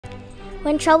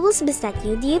When troubles beset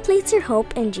you, do you place your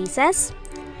hope in Jesus?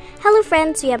 Hello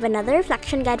friends, we have another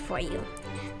reflection guide for you.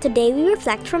 Today we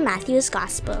reflect from Matthew's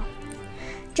Gospel.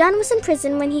 John was in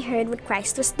prison when he heard what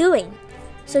Christ was doing.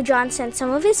 So John sent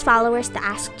some of his followers to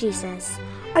ask Jesus,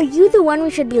 "Are you the one we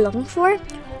should be looking for?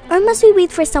 Or must we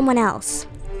wait for someone else?"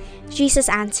 Jesus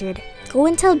answered, "Go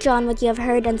and tell John what you have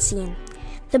heard and seen.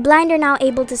 The blind are now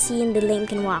able to see and the lame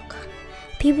can walk.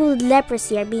 People with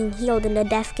leprosy are being healed and the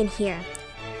deaf can hear.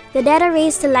 The dead are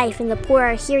raised to life and the poor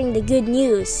are hearing the good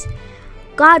news.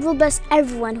 God will bless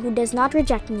everyone who does not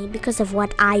reject me because of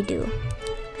what I do."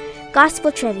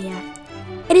 Gospel Trivia.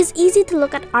 It is easy to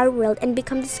look at our world and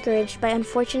become discouraged by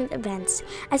unfortunate events,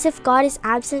 as if God is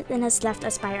absent and has left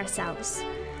us by ourselves.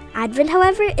 Advent,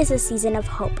 however, is a season of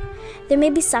hope. There may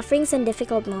be sufferings and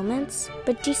difficult moments,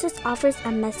 but Jesus offers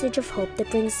a message of hope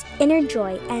that brings inner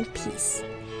joy and peace.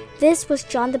 This was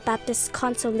John the Baptist's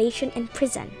consolation in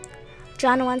prison.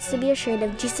 John wants to be assured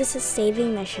of Jesus'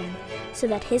 saving mission so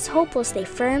that his hope will stay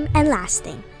firm and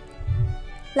lasting.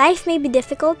 Life may be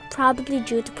difficult, probably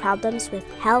due to problems with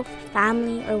health,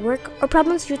 family, or work, or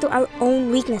problems due to our own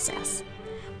weaknesses.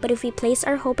 But if we place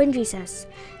our hope in Jesus,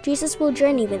 Jesus will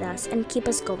journey with us and keep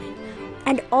us going.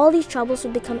 And all these troubles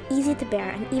will become easy to bear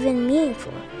and even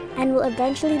meaningful, and will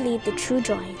eventually lead to true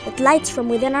joy that lights from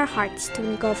within our hearts to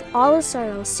engulf all the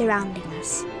sorrows surrounding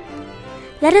us.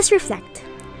 Let us reflect.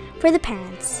 For the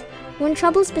parents, when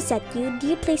troubles beset you, do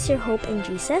you place your hope in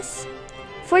Jesus?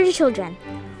 For the children,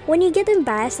 when you get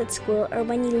embarrassed at school, or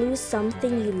when you lose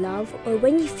something you love, or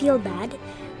when you feel bad,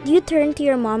 do you turn to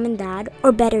your mom and dad,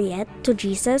 or better yet, to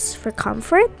Jesus for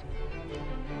comfort?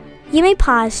 You may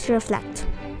pause to reflect.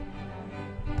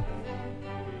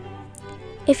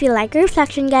 If you like our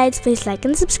reflection guides, please like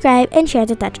and subscribe and share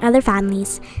to touch other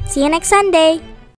families. See you next Sunday!